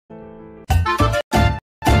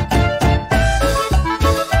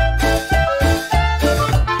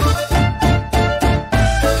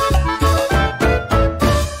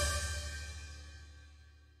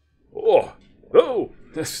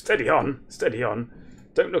Steady on, steady on.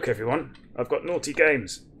 Don't look, everyone. I've got naughty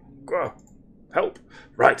games. Oh, help.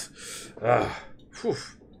 Right. Whew.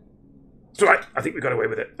 It's all right. I think we got away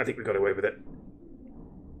with it. I think we got away with it.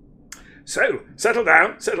 So, settle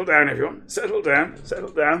down, everyone. Settle down,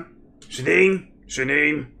 settle down. Shanine,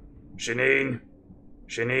 Shanine, Shanine,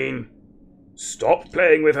 Shanine. Stop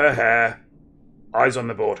playing with her hair. Eyes on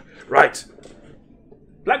the board. Right.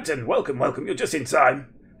 Plankton, welcome, welcome. You're just in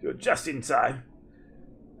time. You're just in time.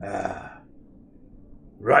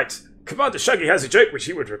 Right. Commander Shuggy has a joke which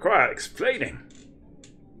he would require explaining.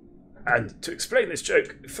 And to explain this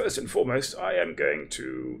joke, first and foremost, I am going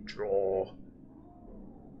to draw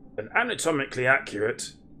an anatomically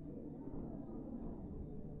accurate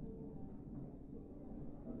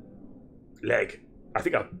leg. I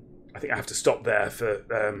think I have to stop there for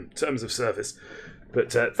terms of service. But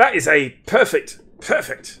that is a perfect, what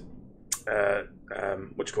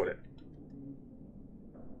do you call it?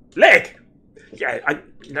 Leg! Yeah,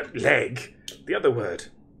 no, leg. The other word.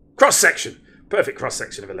 Cross-section. Perfect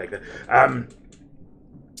cross-section of a leg there.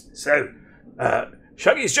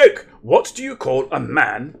 Shuggy's joke. What do you call a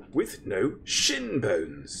man with no shin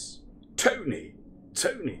bones? Tony.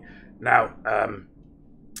 Tony. Now,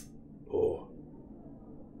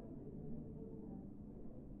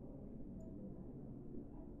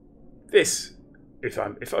 this, if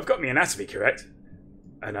I've got my anatomy correct,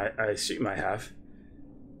 and I assume I have,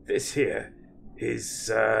 this here is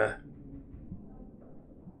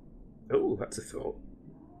oh, that's a thought.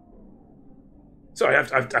 Sorry,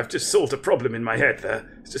 I've just solved a problem in my head there.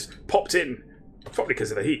 It's just popped in, probably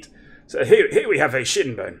because of the heat. So here we have a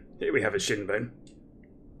shin bone. Here we have a shin bone.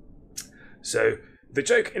 So the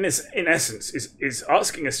joke, in essence, is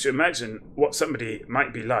asking us to imagine what somebody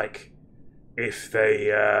might be like if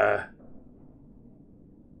they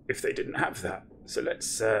didn't have that. So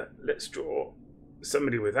let's draw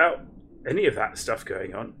somebody without any of that stuff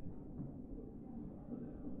going on.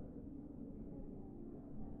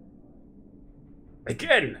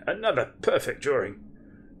 Again, another perfect drawing.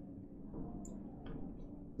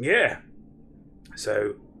 Yeah.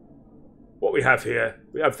 So what we have here,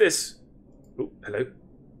 we have this. Oh, hello.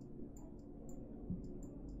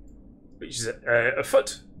 Which is a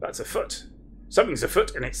foot. That's a foot. Something's a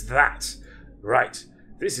foot, and it's that. Right.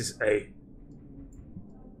 This is a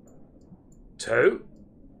toe.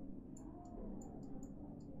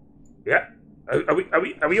 Yeah.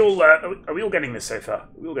 Are we all getting this so far? Are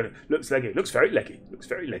we all getting? Looks leggy. Looks very leggy. Looks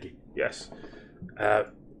very leggy. Yes.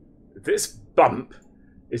 This bump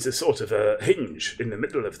is a sort of a hinge in the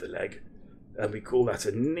middle of the leg, and we call that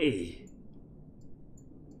a knee.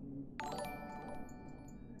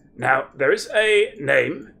 Now there is a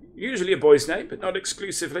name, usually a boy's name, but not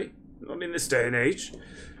exclusively, not in this day and age,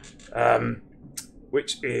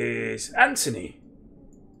 which is Anthony.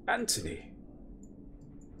 Anthony.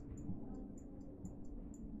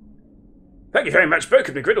 Thank you very much,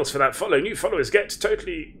 Broken McGriddles, for that follow. New followers get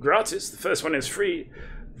totally gratis. The first one is free.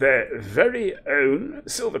 Their very own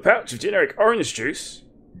silver pouch of generic orange juice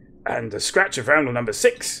and a scratch of roundel number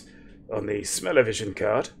 6 on the Smell-O-Vision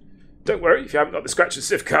card. Don't worry, if you haven't got the scratch and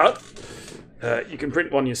sniff card, you can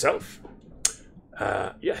print one yourself.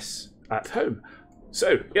 Yes, at home.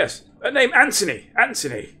 So, yes, a name Anthony.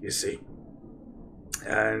 Anthony, you see.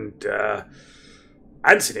 And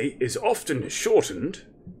Anthony is often shortened.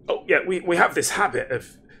 Oh, yeah, we have this habit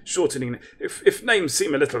of shortening. If names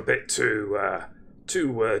seem a little bit too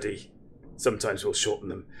wordy, sometimes we'll shorten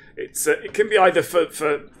them. It can be either for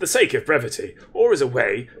the sake of brevity or as a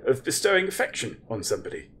way of bestowing affection on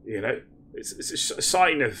somebody. You know, it's a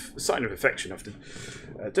sign of affection often.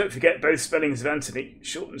 Don't forget both spellings of Anthony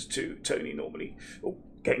shortens to Tony normally. Oh,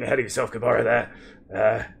 getting ahead of yourself, Kabara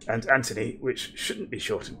there. And Anthony, which shouldn't be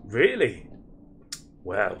shortened. Really?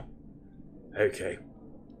 Well, okay.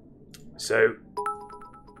 So,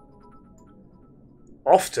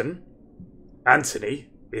 often,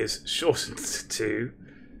 Anthony is shortened to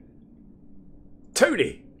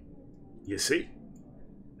Tony, you see.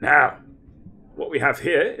 Now, what we have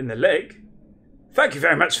here in the leg, thank you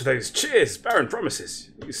very much for those cheers, Baron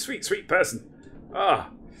Promises. You sweet, sweet person.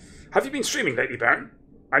 Ah, have you been streaming lately, Baron?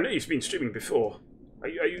 I know you've been streaming before. Are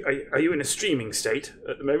you in a streaming state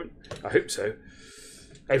at the moment? I hope so.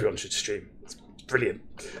 Everyone should stream. It's brilliant.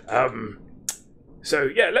 So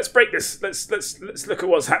yeah, let's break this. Let's look at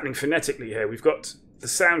what's happening phonetically here. We've got the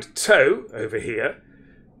sound toe over here,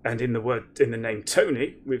 and in the name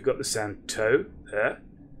Tony, we've got the sound toe there,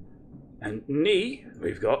 and knee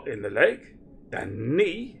we've got in the leg, and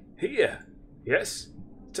knee here. Yes,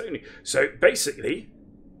 Tony. So basically,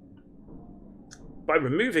 by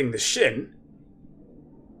removing the shin,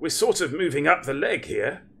 we're sort of moving up the leg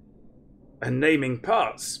here and naming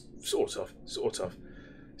parts. Sort of.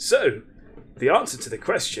 So, the answer to the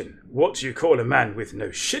question, what do you call a man with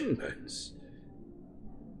no shin bones,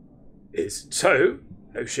 is toe,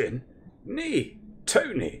 no shin, knee,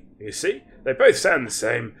 Tony. You see? They both sound the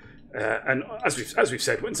same. And as we've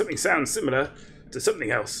said, when something sounds similar to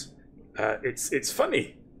something else, it's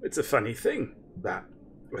funny. It's a funny thing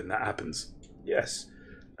when that happens. Yes.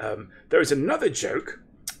 There is another joke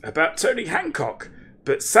about Tony Hancock,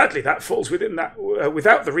 but sadly that falls within that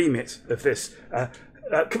without the remit of this.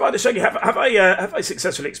 Commander Shaggy, have I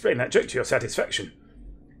successfully explained that joke to your satisfaction?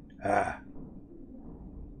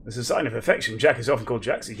 As a sign of affection, Jack is often called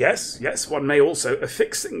Jax. Yes. One may also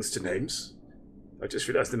affix things to names. I just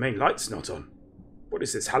realised the main light's not on. What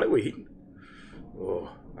is this, Halloween? Oh,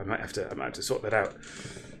 I might have to sort that out.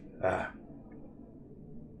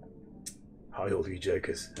 Hi, all you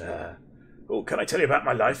jokers. Can I tell you about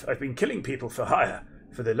my life? I've been killing people for hire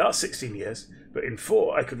for the last 16 years, but in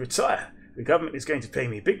 4 I could retire. The government is going to pay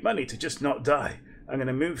me big money to just not die. I'm going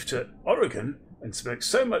to move to Oregon and smoke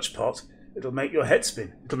so much pot, it'll make your head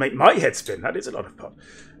spin. It'll make my head spin. That is a lot of pot.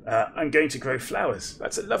 I'm going to grow flowers.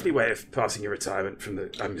 That's a lovely way of passing your retirement from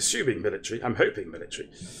the, I'm assuming, military. I'm hoping military.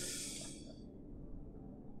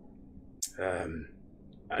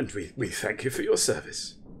 And we thank you for your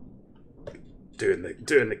service. Doing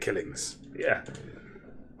the killings. Yeah.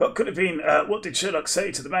 What could have been, what did Sherlock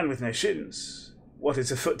say to the man with no shins? What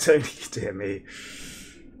is a foot, Tony? Dear me.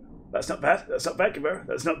 That's not bad, Gamera.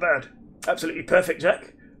 That's not bad. Absolutely perfect,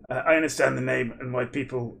 Jack. I understand the name and why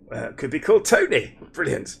people could be called Tony.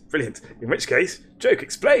 Brilliant. In which case, joke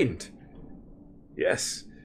explained. Yes.